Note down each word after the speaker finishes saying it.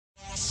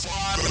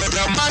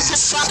Hey,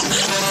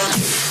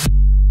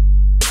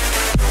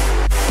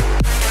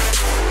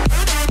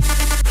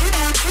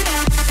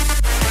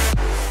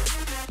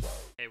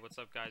 what's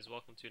up guys?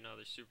 Welcome to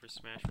another Super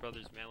Smash Bros.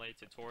 Melee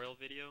tutorial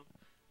video.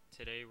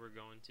 Today we're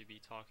going to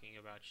be talking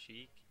about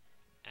Sheik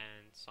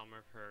and some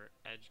of her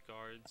edge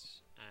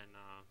guards and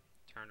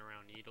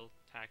turnaround needle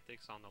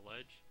tactics on the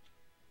ledge.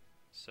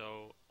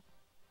 So,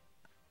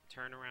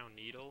 turnaround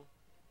needle,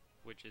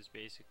 which is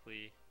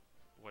basically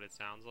what it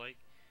sounds like,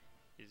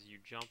 is you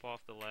jump off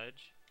the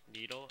ledge,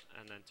 needle,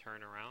 and then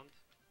turn around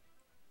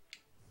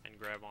and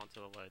grab onto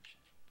the ledge.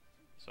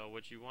 So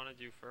what you want to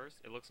do first,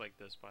 it looks like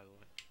this by the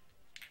way.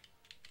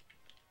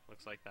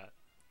 Looks like that.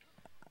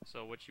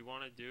 So what you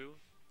want to do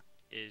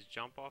is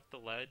jump off the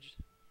ledge,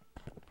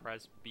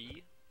 press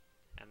B,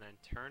 and then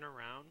turn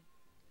around,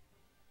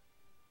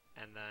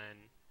 and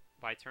then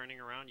by turning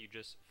around you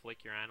just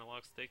flick your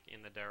analog stick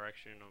in the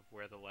direction of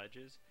where the ledge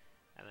is,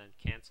 and then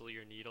cancel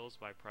your needles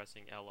by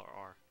pressing L or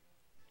R.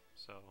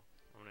 So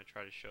I'm going to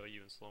try to show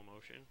you in slow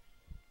motion.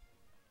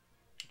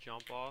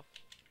 Jump off,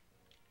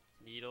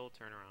 needle,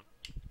 turn around,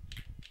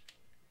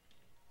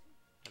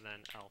 and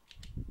then L,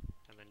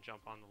 and then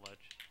jump on the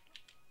ledge.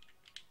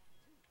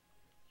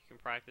 You can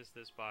practice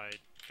this by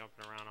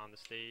jumping around on the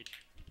stage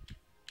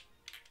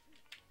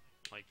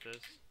like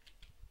this.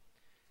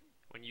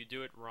 When you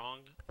do it wrong,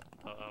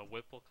 a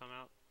whip will come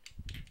out.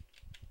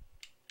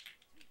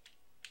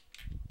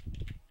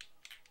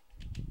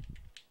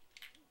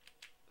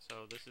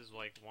 So this is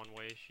like one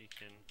way she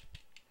can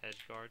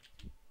edge guard.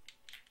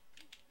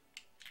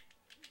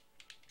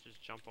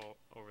 Just jump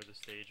over the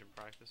stage and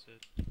practice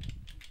it.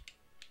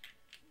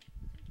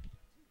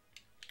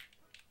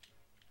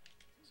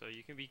 So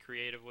you can be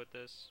creative with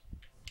this.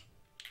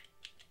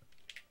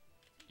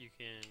 You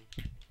can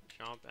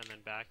jump and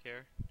then back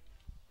air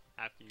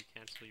after you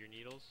cancel your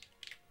needles.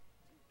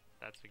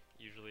 That's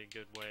usually a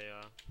good way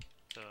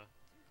to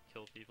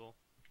kill people.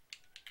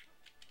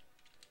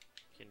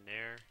 You can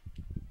nair.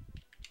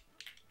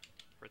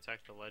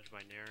 Protect the ledge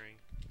by nairing.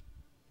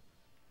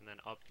 And then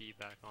up B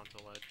back onto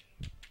ledge.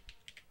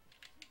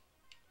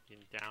 You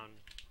can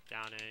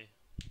down A.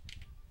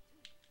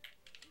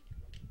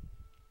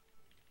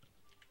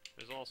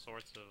 There's all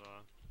sorts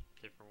of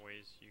different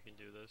ways you can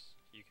do this.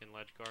 You can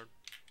ledge guard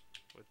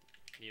with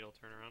needle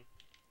turnaround.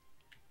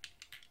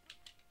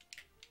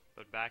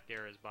 But back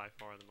air is by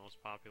far the most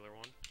popular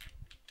one.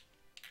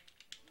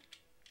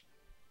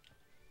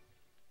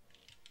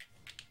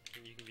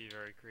 And you can be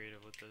very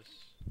creative with this.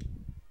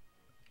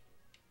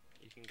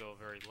 You can go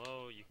very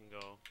low, you can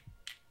go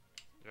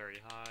very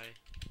high,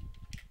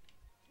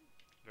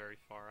 very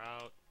far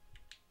out,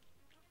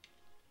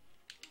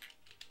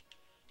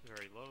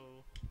 very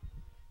low.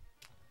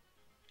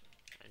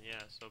 And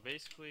yeah, so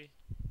basically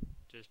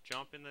just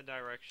jump in the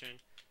direction,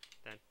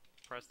 then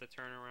press the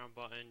turnaround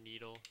button,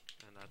 needle,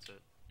 and that's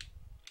it.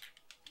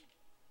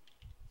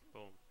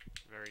 Boom.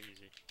 Very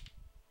easy.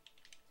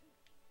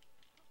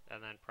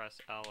 And then press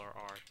L or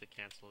R to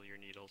cancel your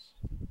needles.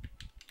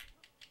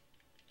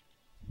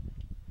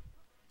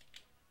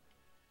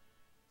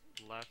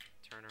 Left,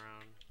 turn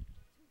around,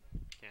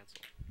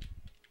 cancel.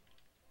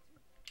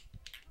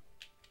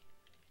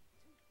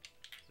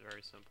 It's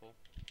very simple.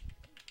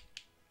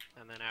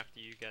 And then after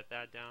you get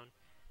that down,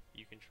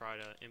 you can try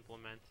to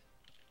implement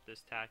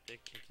this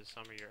tactic into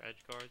some of your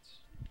edge guards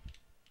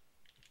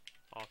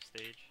off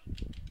stage.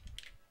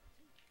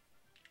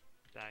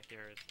 Back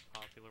air is the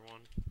popular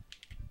one,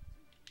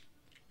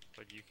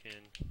 but you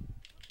can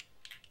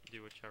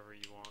do whichever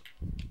you want.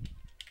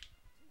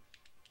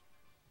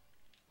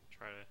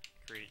 Try to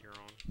create your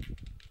own.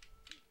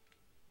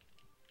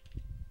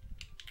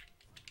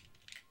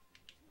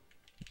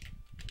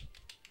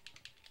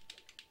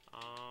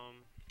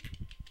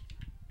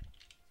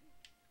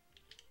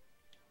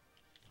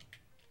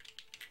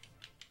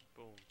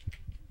 Boom.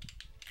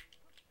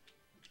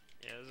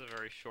 Yeah, this is a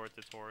very short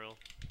tutorial.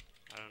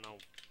 I don't know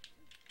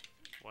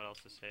what else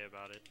to say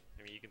about it.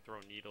 I mean, you can throw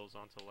needles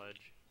onto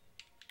ledge,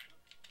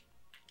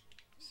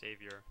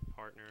 save your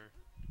partner,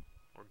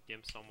 or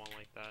gimp someone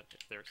like that.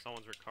 If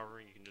someone's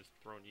recovering, you can just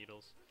throw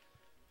needles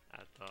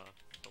at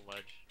the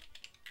ledge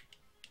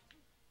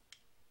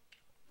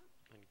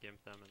and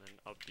gimp them, and then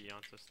up B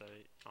onto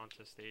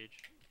stage.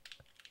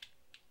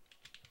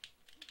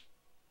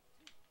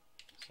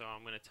 So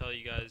I'm gonna tell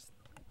you guys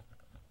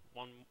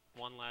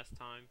one last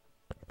time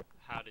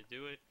how to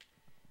do it.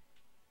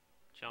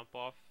 Jump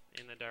off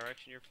in the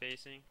direction you're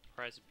facing,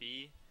 press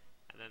B,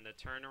 and then the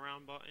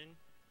turnaround button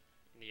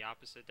in the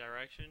opposite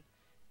direction,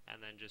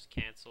 and then just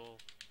cancel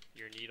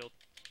your needle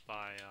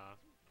by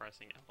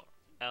pressing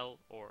L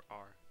or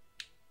R,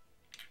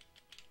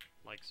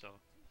 like so.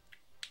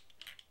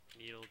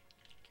 Needle,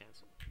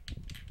 cancel.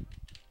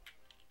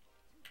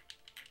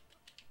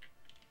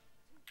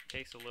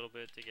 Takes a little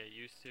bit to get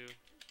used to.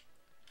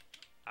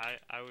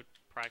 I would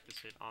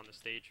practice it on the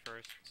stage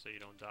first so you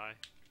don't die.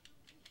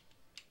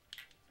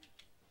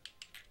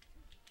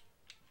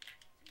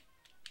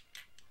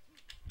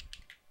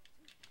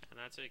 And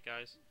that's it,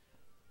 guys.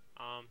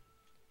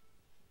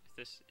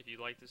 If you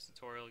like this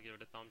tutorial, give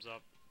it a thumbs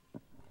up.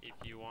 If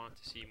you want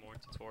to see more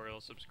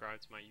tutorials,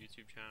 subscribe to my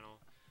YouTube channel.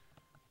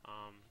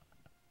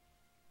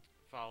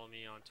 Follow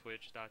me on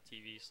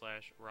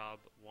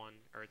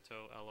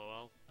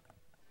twitch.tv/rob1erto,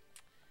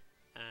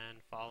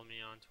 and follow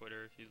me on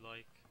Twitter if you'd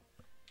like.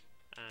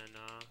 And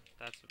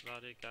that's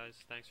about it, guys.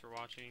 Thanks for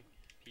watching.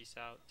 Peace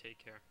out. Take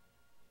care.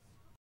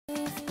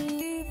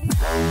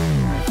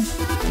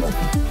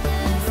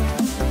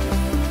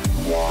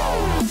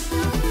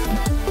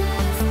 Wow.